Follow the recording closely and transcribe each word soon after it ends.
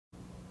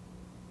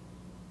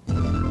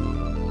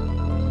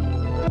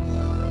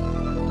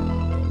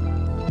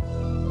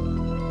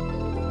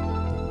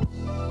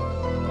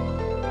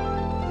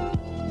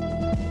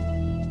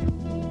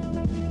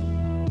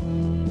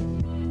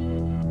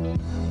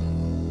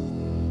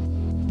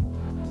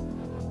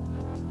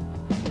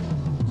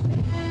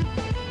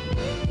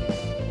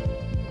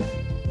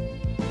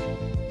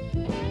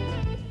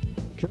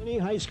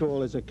High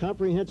School is a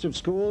comprehensive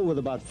school with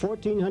about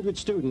 1,400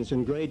 students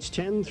in grades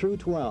 10 through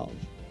 12.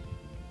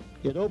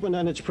 It opened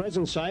on its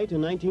present site in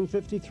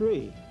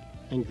 1953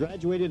 and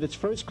graduated its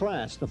first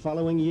class the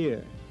following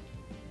year.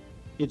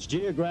 Its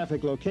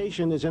geographic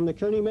location is in the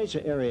Kearny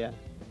Mesa area,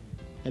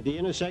 at the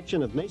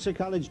intersection of Mesa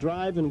College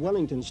Drive and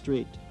Wellington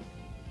Street.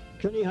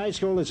 Kearny High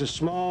School is a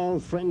small,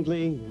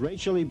 friendly,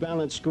 racially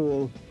balanced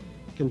school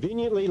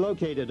conveniently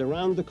located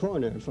around the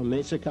corner from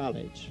Mesa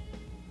College.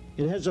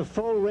 It has a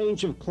full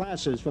range of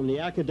classes from the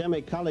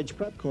academic college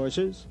prep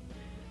courses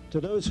to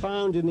those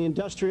found in the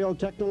industrial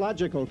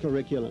technological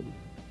curriculum.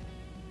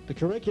 The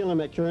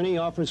curriculum at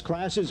Kearny offers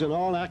classes in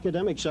all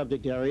academic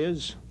subject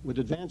areas with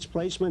advanced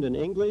placement in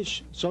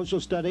English, social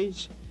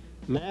studies,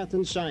 math,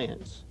 and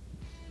science.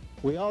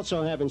 We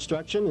also have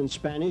instruction in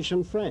Spanish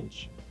and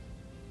French.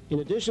 In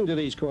addition to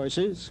these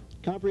courses,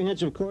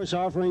 comprehensive course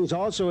offerings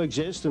also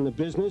exist in the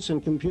business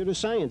and computer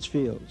science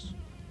fields.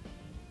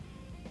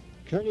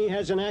 Kearny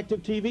has an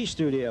active TV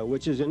studio,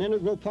 which is an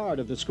integral part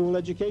of the school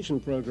education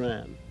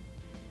program.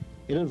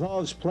 It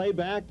involves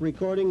playback,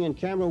 recording, and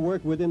camera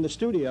work within the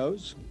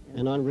studios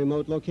and on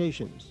remote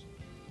locations.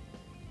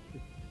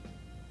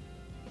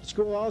 The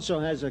school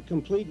also has a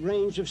complete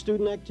range of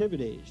student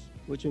activities,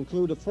 which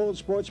include a full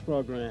sports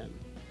program,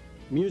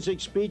 music,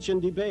 speech,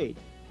 and debate,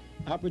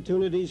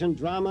 opportunities in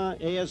drama,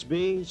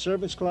 ASB,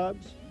 service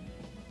clubs,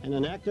 and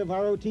an active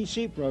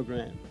ROTC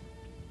program.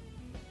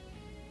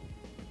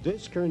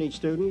 This Kearny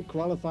student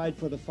qualified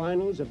for the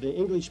finals of the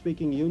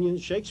English-speaking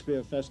Union's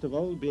Shakespeare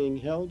Festival being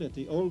held at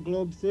the Old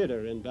Globe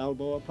Theater in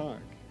Balboa Park.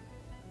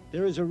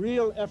 There is a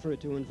real effort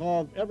to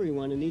involve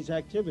everyone in these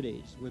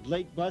activities, with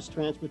late bus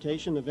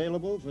transportation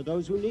available for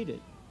those who need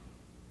it.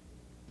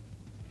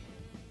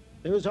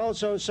 There is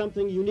also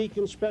something unique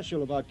and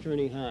special about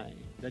Kearny High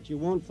that you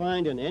won't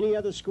find in any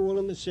other school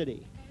in the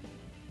city,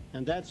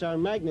 and that's our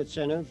Magnet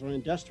Center for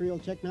Industrial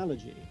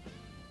Technology.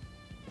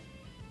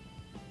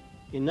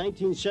 In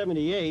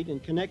 1978, in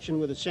connection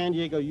with the San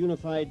Diego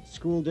Unified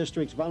School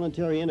District's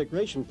Voluntary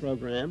Integration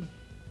Program,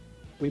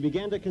 we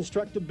began to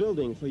construct a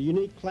building for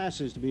unique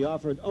classes to be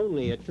offered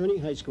only at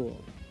Kearny High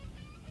School.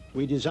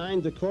 We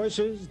designed the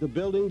courses, the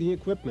building, the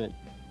equipment.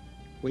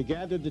 We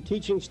gathered the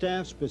teaching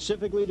staff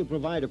specifically to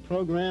provide a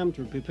program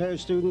to prepare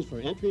students for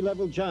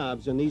entry-level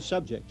jobs in these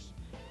subjects,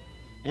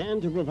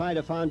 and to provide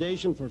a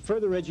foundation for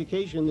further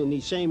education in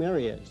these same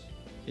areas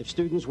if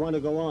students want to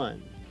go on.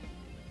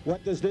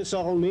 What does this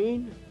all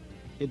mean?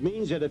 It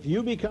means that if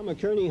you become a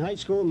Kearny High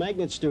School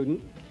magnet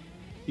student,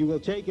 you will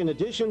take, in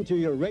addition to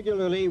your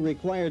regularly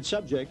required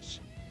subjects,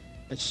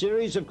 a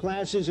series of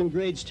classes in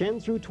grades 10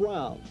 through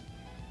 12,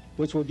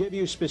 which will give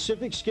you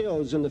specific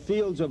skills in the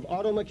fields of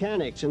auto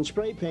mechanics and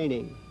spray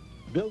painting,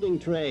 building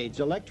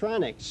trades,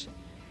 electronics,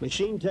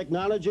 machine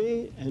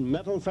technology, and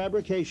metal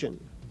fabrication.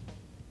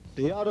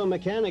 The auto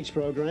mechanics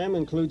program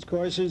includes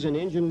courses in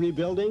engine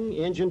rebuilding,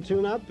 engine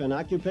tune-up, and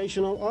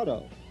occupational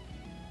auto.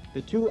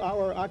 The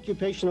 2-hour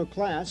occupational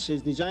class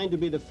is designed to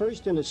be the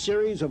first in a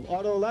series of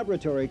auto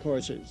laboratory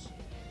courses.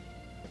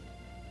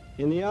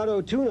 In the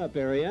auto tune-up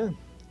area,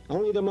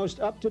 only the most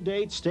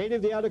up-to-date,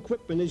 state-of-the-art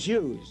equipment is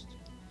used,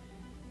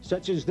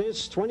 such as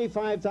this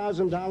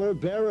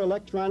 $25,000 Bear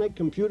electronic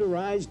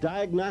computerized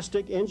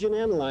diagnostic engine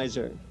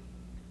analyzer.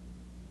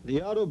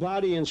 The auto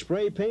body and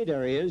spray paint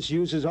areas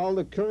uses all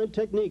the current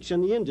techniques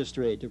in the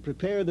industry to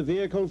prepare the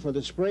vehicle for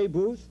the spray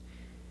booth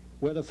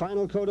where the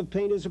final coat of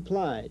paint is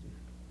applied.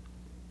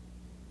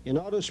 In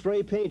auto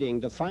spray painting,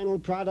 the final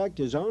product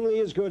is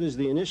only as good as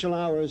the initial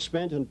hours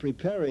spent in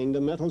preparing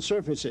the metal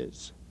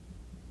surfaces.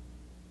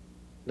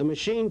 The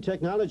machine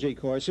technology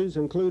courses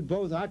include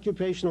both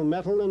occupational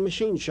metal and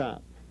machine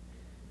shop.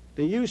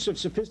 The use of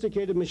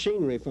sophisticated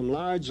machinery from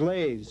large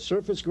lathes,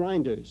 surface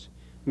grinders,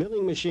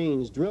 milling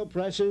machines, drill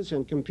presses,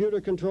 and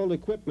computer-controlled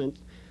equipment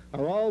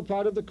are all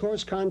part of the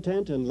course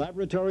content and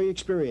laboratory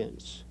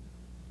experience.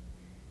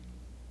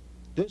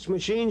 This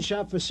machine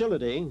shop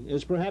facility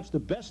is perhaps the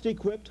best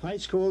equipped high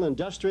school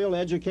industrial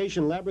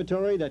education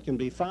laboratory that can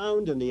be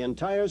found in the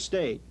entire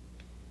state.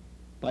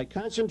 By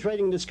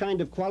concentrating this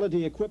kind of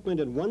quality equipment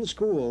in one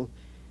school,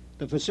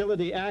 the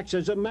facility acts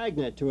as a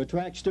magnet to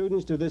attract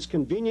students to this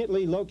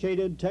conveniently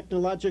located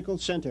technological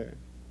center.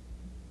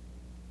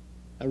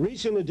 A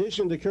recent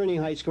addition to Kearny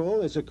High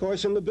School is a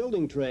course in the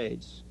building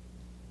trades.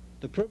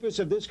 The purpose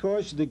of this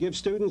course is to give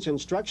students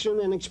instruction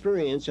and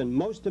experience in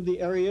most of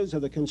the areas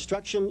of the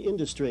construction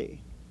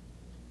industry.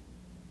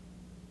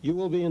 You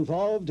will be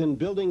involved in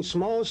building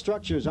small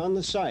structures on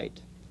the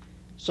site,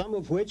 some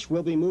of which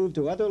will be moved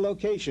to other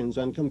locations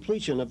on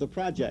completion of the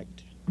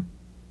project.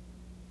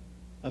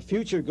 A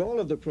future goal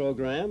of the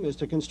program is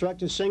to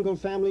construct a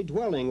single-family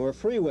dwelling or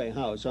freeway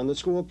house on the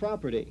school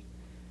property,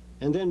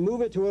 and then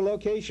move it to a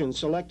location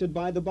selected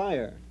by the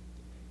buyer.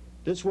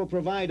 This will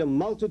provide a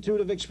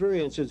multitude of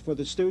experiences for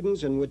the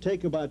students and would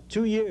take about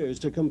 2 years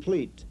to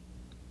complete.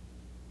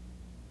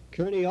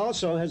 Kearny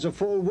also has a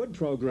full wood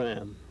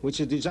program,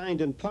 which is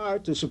designed in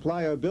part to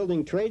supply our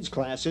building trades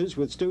classes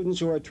with students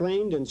who are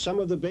trained in some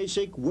of the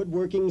basic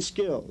woodworking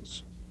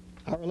skills.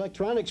 Our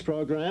electronics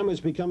program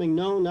is becoming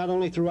known not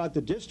only throughout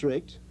the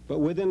district, but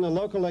within the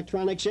local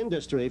electronics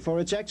industry for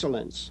its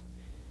excellence.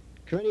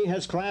 Kearny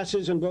has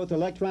classes in both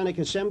electronic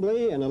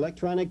assembly and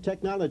electronic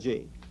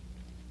technology.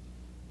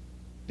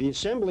 The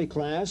assembly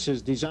class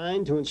is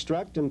designed to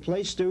instruct and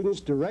place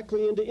students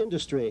directly into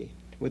industry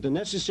with the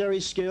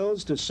necessary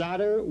skills to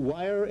solder,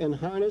 wire, and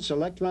harness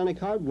electronic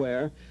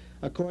hardware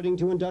according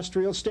to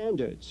industrial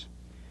standards.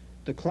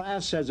 The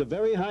class has a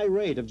very high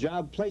rate of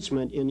job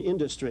placement in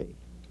industry.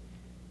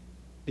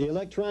 The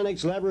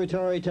Electronics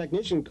Laboratory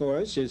Technician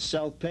course is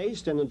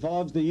self-paced and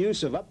involves the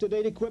use of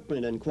up-to-date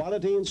equipment and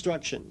quality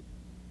instruction.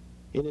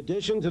 In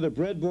addition to the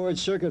breadboard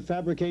circuit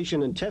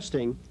fabrication and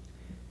testing,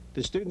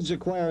 the students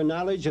acquire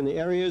knowledge in the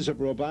areas of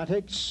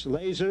robotics,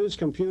 lasers,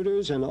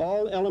 computers, and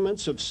all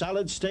elements of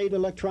solid-state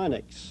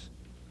electronics.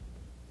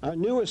 Our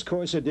newest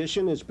course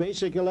addition is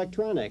Basic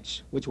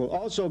Electronics, which will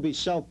also be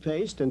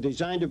self-paced and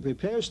designed to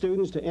prepare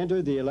students to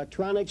enter the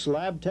Electronics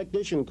Lab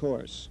Technician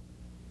course.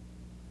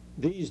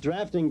 These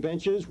drafting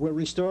benches were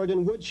restored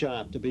in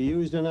woodshop to be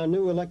used in our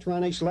new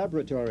electronics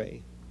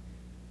laboratory.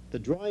 The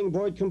drawing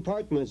board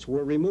compartments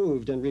were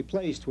removed and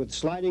replaced with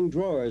sliding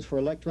drawers for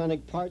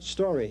electronic parts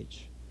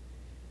storage.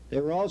 They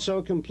were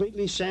also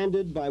completely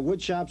sanded by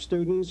woodshop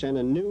students and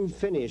a new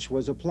finish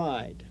was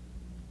applied.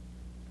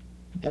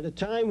 At a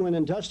time when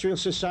industrial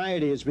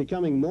society is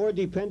becoming more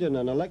dependent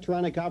on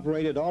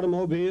electronic-operated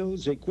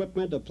automobiles,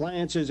 equipment,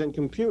 appliances, and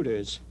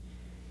computers,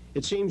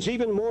 it seems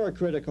even more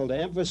critical to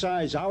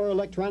emphasize our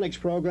electronics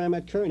program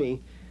at Kearny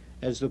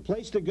as the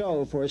place to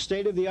go for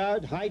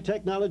state-of-the-art,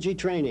 high-technology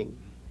training.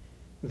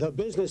 The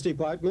business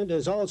department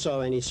is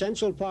also an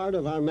essential part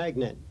of our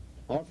magnet,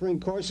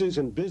 offering courses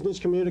in business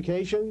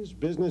communications,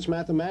 business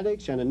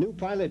mathematics, and a new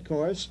pilot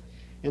course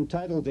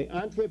entitled The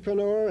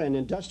Entrepreneur and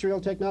Industrial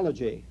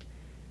Technology.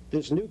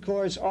 This new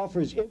course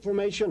offers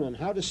information on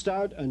how to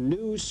start a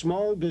new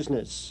small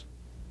business.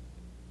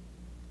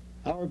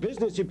 Our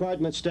business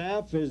department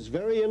staff is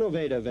very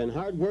innovative and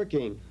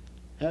hardworking,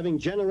 having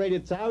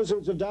generated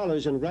thousands of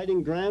dollars in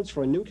writing grants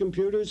for new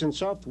computers and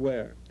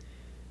software.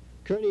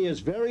 Kearny is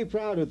very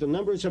proud of the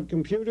numbers of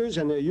computers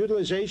and their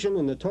utilization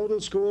in the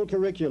total school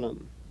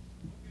curriculum.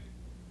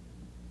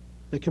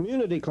 The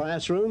community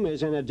classroom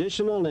is an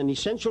additional and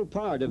essential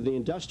part of the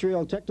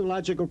industrial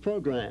technological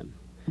program.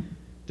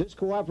 This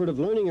cooperative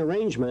learning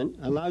arrangement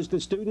allows the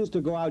students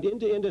to go out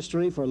into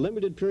industry for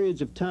limited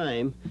periods of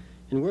time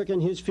and work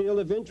in his field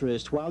of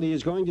interest while he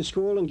is going to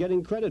school and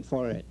getting credit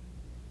for it.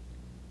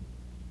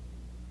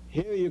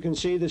 Here you can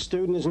see the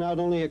student is not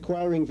only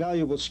acquiring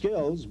valuable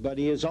skills, but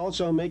he is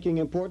also making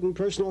important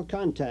personal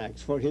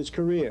contacts for his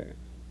career.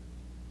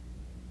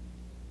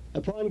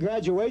 Upon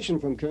graduation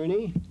from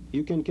Kearny,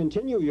 you can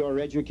continue your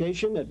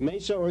education at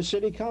Mesa or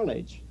City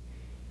College.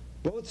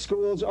 Both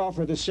schools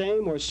offer the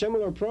same or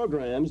similar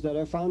programs that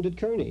are found at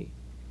Kearny.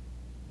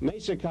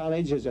 Mesa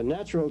College is a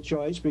natural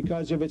choice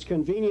because of its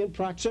convenient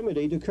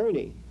proximity to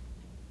Kearny.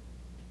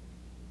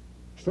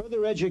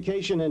 Further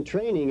education and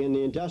training in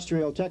the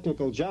industrial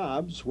technical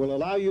jobs will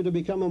allow you to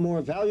become a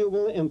more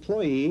valuable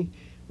employee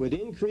with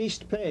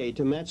increased pay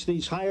to match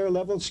these higher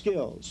level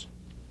skills.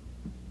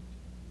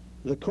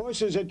 The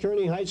courses at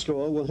Kearny High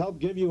School will help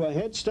give you a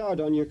head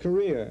start on your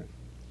career.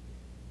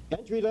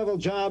 Entry-level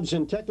jobs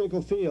in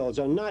technical fields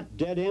are not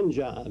dead-end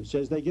jobs,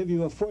 as they give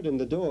you a foot in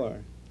the door.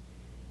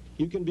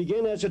 You can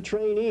begin as a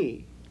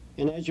trainee,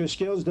 and as your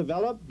skills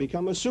develop,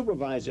 become a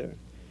supervisor,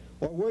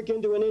 or work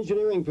into an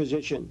engineering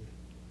position,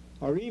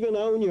 or even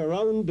own your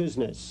own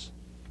business.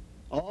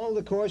 All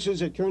the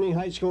courses at Kearny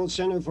High School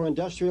Center for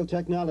Industrial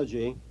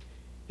Technology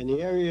in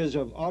the areas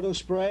of auto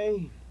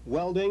spray,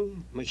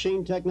 welding,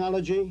 machine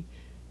technology,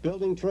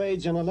 building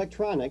trades, and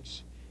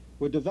electronics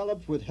were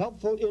developed with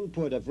helpful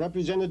input of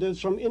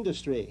representatives from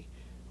industry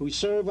who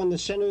serve on the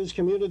Center's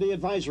Community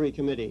Advisory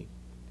Committee.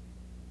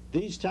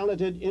 These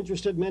talented,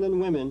 interested men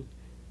and women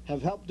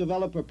have helped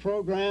develop a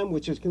program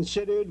which is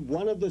considered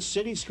one of the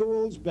city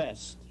schools'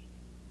 best.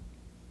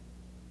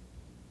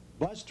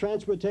 Bus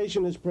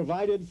transportation is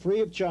provided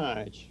free of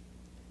charge.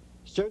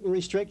 Certain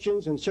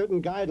restrictions and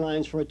certain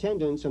guidelines for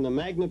attendance in the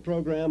magnet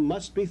program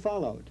must be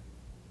followed.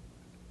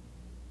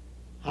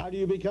 How do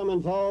you become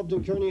involved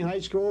in Kearny High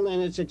School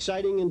and its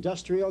exciting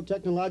industrial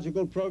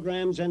technological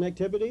programs and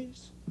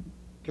activities?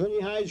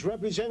 Kearny High's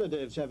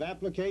representatives have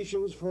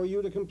applications for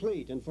you to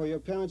complete and for your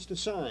parents to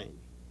sign.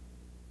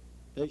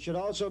 They should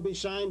also be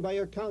signed by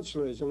your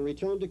counselors and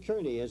returned to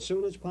Kearny as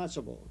soon as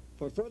possible.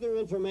 For further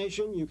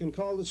information, you can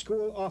call the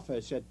school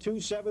office at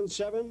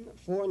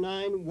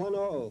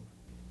 277-4910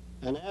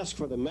 and ask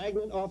for the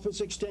Magnet Office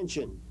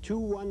Extension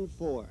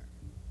 214.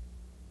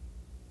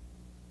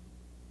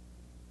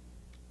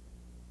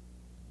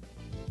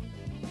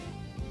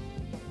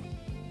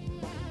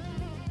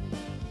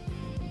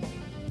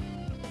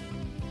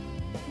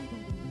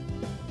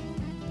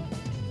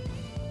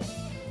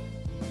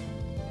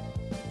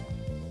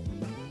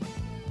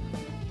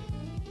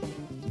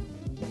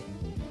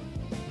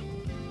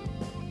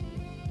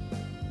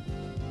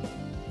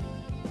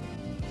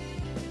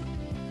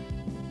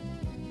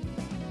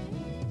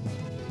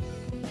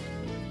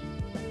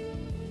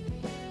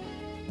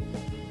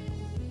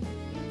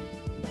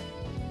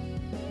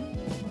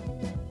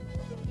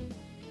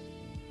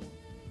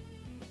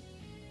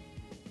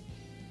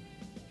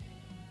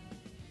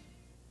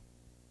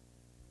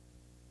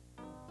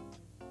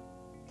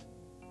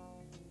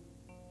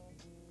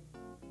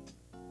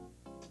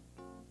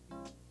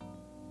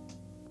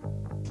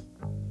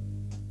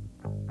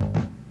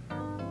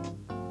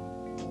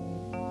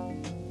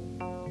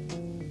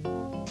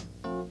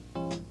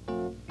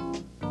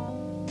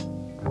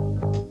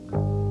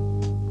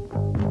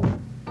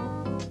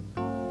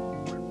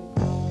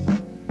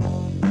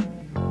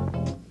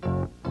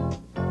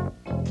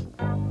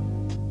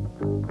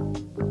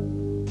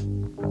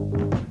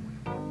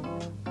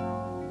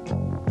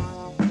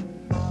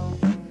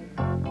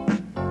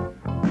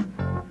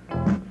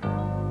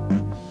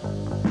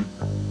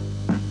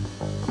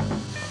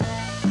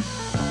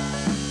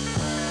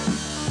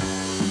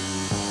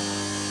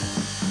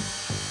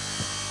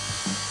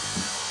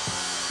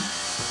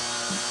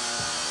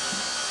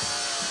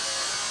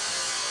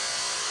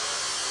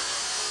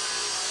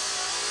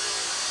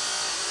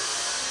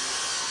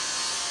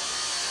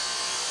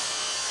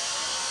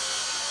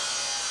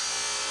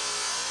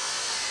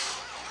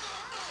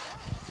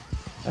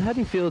 How do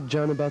you feel,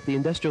 John, about the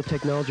industrial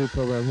technology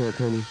program here at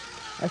Kearny?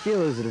 I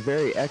feel it is a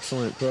very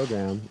excellent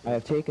program. I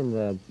have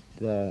taken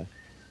the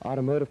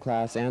automotive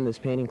class and this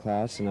painting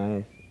class,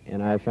 and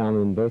I found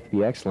them both to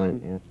be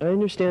excellent. And I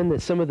understand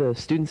that some of the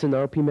students in the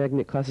RP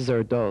Magnet classes are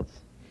adults.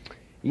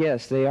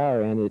 yes, they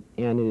are,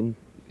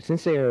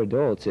 since they are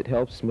adults, it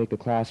helps make the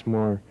class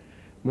more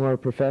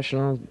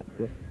professional.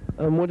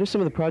 What are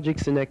some of the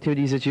projects and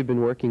activities that you've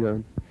been working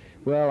on?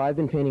 Well, I've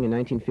been painting a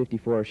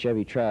 1954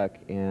 Chevy truck,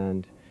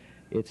 and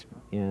that's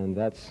been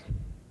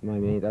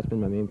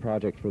my main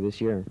project for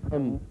this year.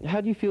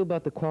 How do you feel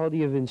about the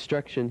quality of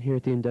instruction here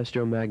at the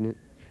Industrial Magnet?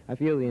 I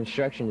feel the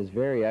instruction is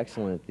very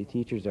excellent. The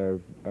teachers are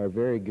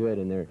very good,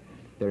 and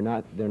they're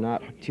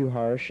not too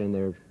harsh,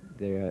 and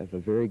they have a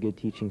very good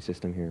teaching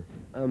system here.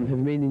 Have you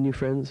made any new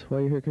friends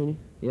while you're here, Kearny?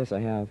 Yes, I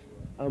have.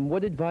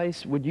 What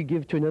advice would you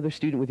give to another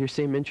student with your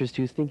same interest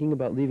who's thinking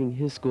about leaving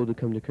his school to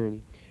come to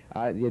Kearny?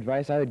 The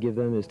advice I would give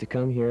them is to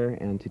come here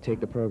and to take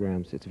the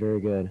programs. It's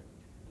very good.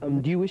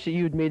 Do you wish that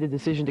you had made a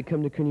decision to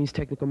come to Kearny's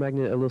Technical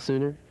Magnet a little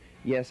sooner?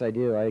 Yes, I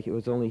do. I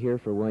was only here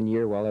for 1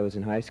 year while I was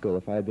in high school.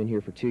 If I had been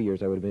here for 2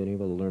 years, I would have been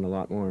able to learn a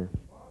lot more.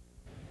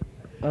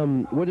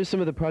 What are some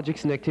of the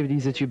projects and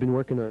activities that you've been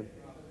working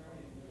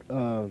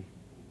on?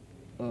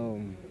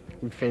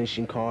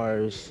 Finishing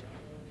cars,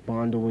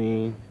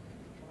 bonding,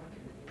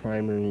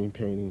 primary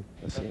painting.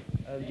 That's it.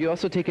 Do you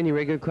also take any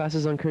regular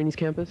classes on Kearny's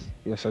campus?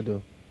 Yes, I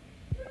do.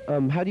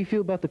 How do you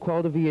feel about the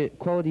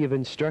quality of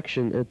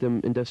instruction at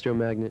the Industrial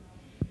Magnet?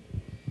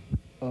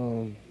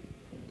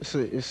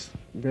 It's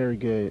very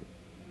good.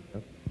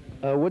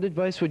 What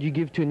advice would you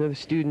give to another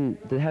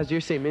student that has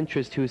your same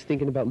interest who is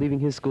thinking about leaving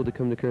his school to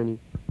come to Kearny?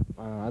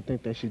 I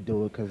think they should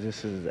do it because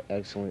this is an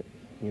excellent,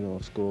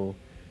 school.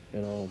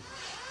 I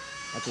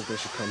think they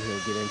should come here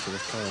and get into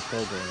this kind of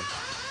program.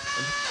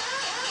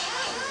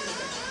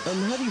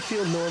 How do you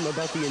feel, Norm,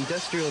 about the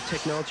industrial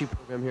technology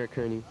program here at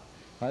Kearny?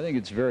 I think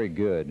it's very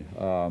good.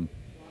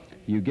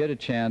 You get a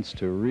chance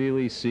to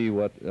really see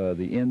what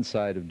the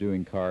inside of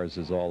doing cars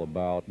is all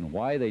about and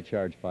why they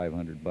charge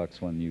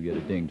 $500 when you get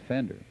a dinged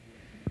fender.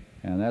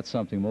 And that's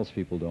something most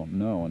people don't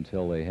know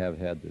until they have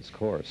had this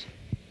course.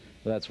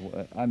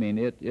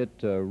 It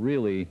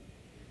really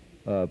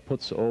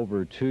puts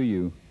over to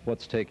you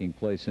what's taking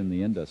place in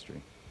the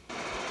industry.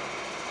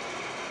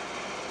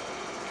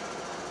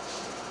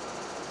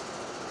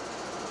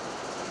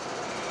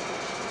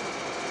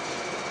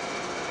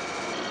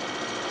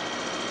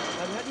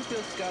 How do you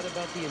feel, Scott,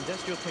 about the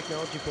industrial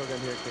technology program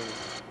here at Kearny?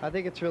 I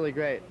think it's really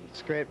great.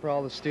 It's great for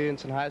all the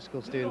students and high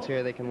school students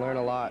here. They can learn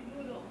a lot.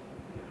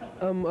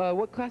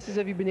 What classes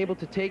have you been able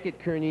to take at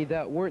Kearny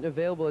that weren't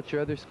available at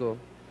your other school?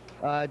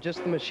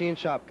 Just the machine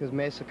shop, because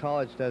Mesa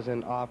College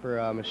doesn't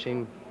offer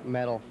machine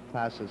metal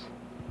classes.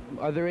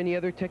 Are there any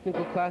other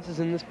technical classes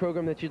in this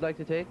program that you'd like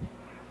to take?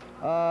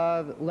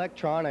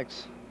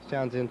 Electronics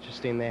sounds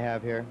interesting they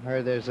have here. I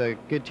heard there's a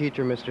good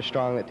teacher, Mr.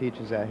 Strong, that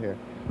teaches that here.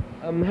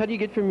 How do you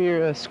get from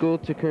your school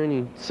to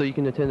Kearny so you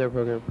can attend our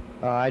program?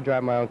 I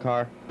drive my own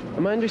car. I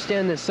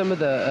understand that some of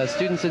the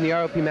students in the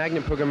ROP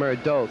Magnet program are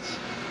adults.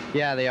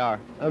 Yeah, they are.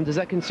 Does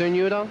that concern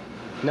you at all?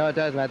 No, it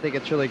doesn't. I think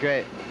it's really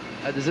great.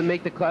 Does it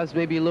make the class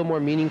maybe a little more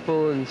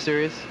meaningful and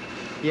serious?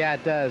 Yeah,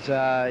 it does.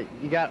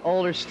 You got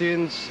older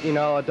students,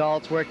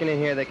 adults working in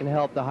here that can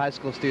help the high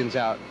school students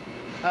out.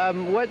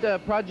 What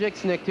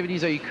projects and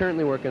activities are you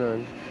currently working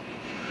on?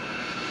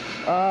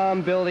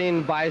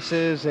 Building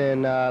bices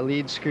and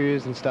lead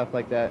screws and stuff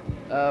like that.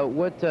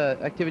 What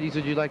activities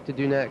would you like to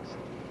do next?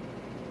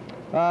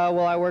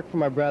 Well, I work for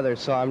my brother,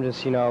 so I'm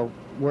just,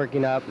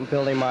 working up and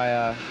building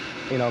my,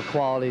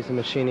 qualities and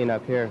machining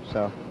up here,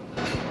 so.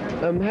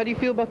 How do you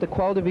feel about the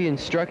quality of the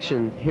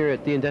instruction here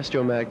at the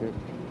Industrial Magnet?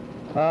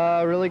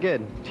 Really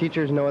good.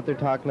 Teachers know what they're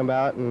talking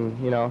about and,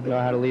 know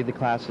how to lead the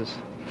classes.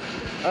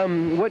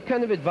 What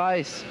kind of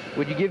advice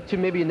would you give to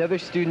maybe another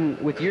student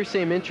with your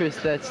same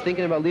interest that's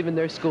thinking about leaving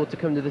their school to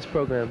come to this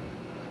program?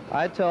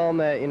 I'd tell them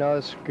that,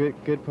 it's a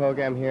good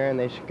program here and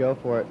they should go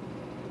for it.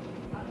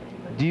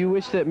 Do you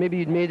wish that maybe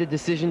you'd made a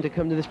decision to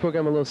come to this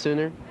program a little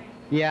sooner?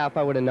 Yeah, if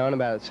I would have known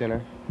about it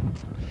sooner.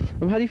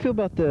 How do you feel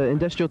about the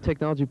industrial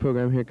technology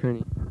program here at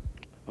Kearny?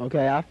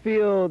 Okay, I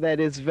feel that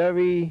it's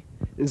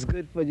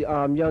good for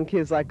young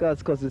kids like us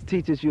because it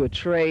teaches you a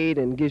trade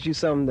and gives you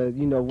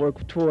something to work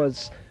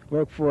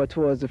for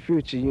towards the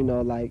future.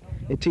 Like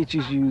it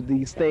teaches you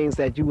these things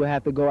that you will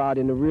have to go out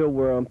in the real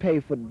world and pay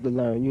for to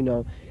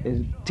learn.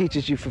 It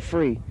teaches you for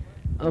free.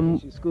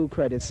 School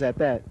credits at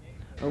that.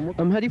 How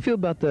do you feel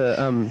about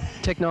the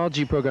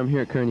technology program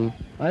here at Kearny?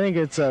 I think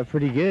it's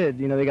pretty good.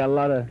 They got a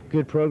lot of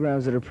good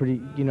programs that are pretty,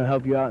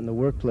 help you out in the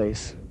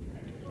workplace.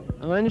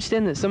 I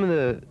understand that some of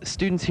the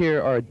students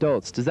here are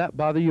adults. Does that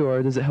bother you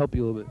or does it help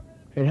you a little bit?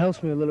 It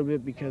helps me a little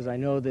bit because I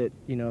know that,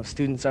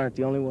 students aren't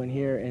the only one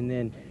here, and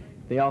then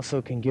they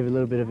also can give a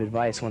little bit of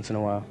advice once in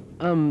a while.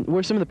 What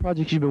are some of the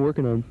projects you've been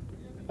working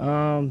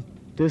on?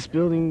 This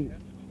building,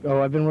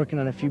 I've been working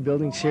on a few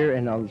buildings here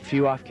and a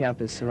few off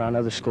campus around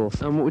other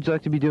schools. What would you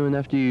like to be doing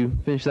after you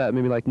finish that,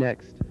 maybe like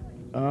next?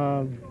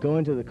 Go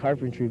into the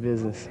carpentry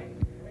business.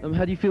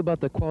 How do you feel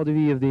about the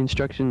quality of the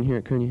instruction here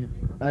at Kearny?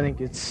 I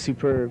think it's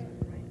superb.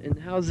 And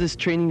how's this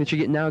training that you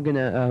get now going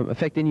to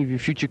affect any of your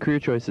future career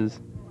choices?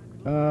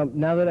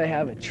 Now that I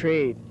have a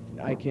trade,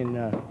 I can,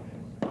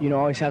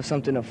 always have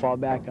something to fall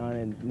back on,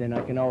 and then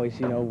I can always,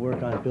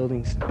 work on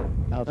buildings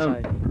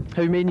outside.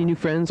 Have you made any new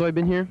friends while you've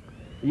been here?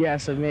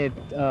 Yes, I've made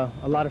a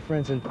lot of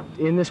friends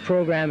in this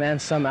program and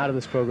some out of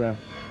this program.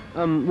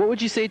 What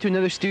would you say to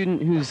another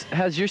student who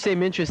has your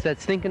same interest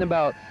that's thinking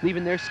about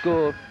leaving their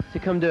school to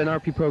come to an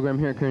RP program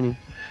here at Kearny?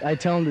 I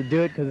tell them to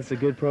do it because it's a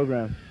good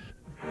program.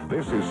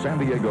 This is San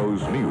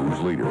Diego's news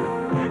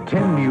leader,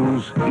 10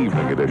 News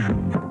Evening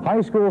Edition.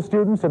 High school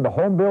students in the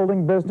home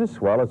building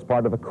business? Well, it's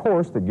part of the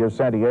course that gives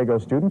San Diego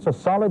students a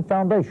solid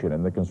foundation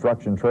in the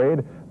construction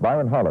trade.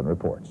 Byron Harlan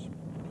reports.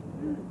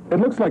 It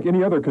looks like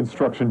any other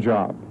construction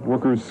job.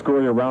 Workers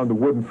scurry around the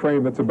wooden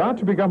frame that's about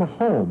to become a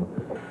home.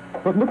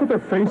 But look at their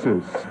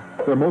faces.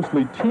 They're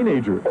mostly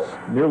teenagers,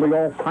 nearly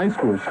all high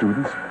school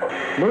students,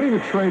 learning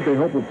a trade they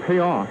hope will pay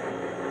off.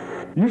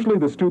 Usually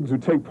the students who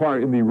take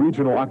part in the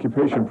regional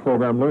occupation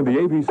program learn the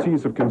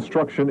ABCs of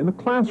construction in the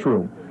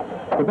classroom.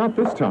 But not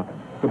this time.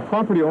 The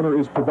property owner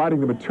is providing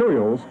the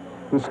materials,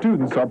 the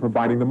students are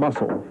providing the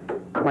muscle.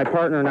 My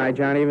partner and I,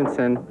 John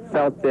Evenson,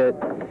 felt that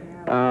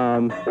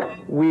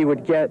we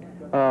would get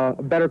a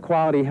better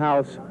quality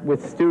house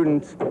with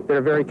students that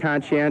are very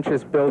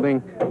conscientious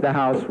building the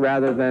house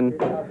rather than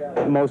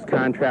most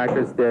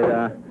contractors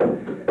that,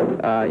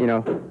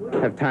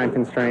 have time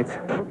constraints.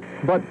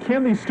 But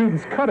can these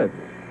students cut it?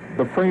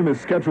 The frame is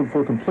scheduled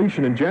for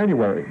completion in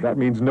January. That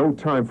means no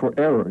time for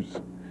errors.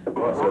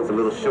 So it's a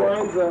little short.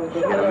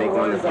 You gotta make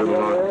one that's a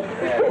little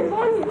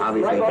long.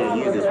 Obviously, you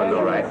can't use this one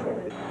though, right?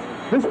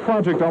 This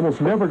project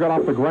almost never got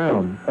off the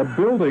ground. A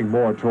building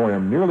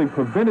moratorium nearly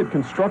prevented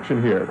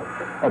construction here.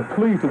 A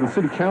plea to the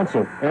city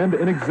council and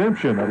an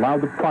exemption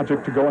allowed the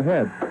project to go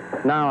ahead.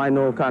 Now I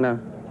know kind of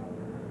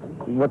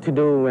what to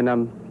do when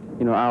I'm,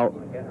 out.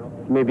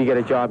 Maybe get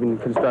a job in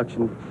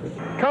construction.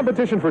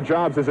 Competition for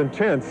jobs is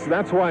intense.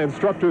 That's why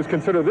instructors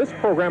consider this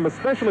program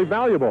especially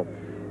valuable.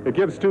 It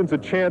gives students a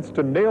chance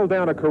to nail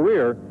down a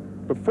career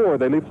before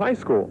they leave high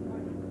school.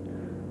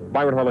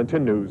 Byron Harlan,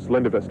 10 News,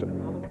 Linda Vista.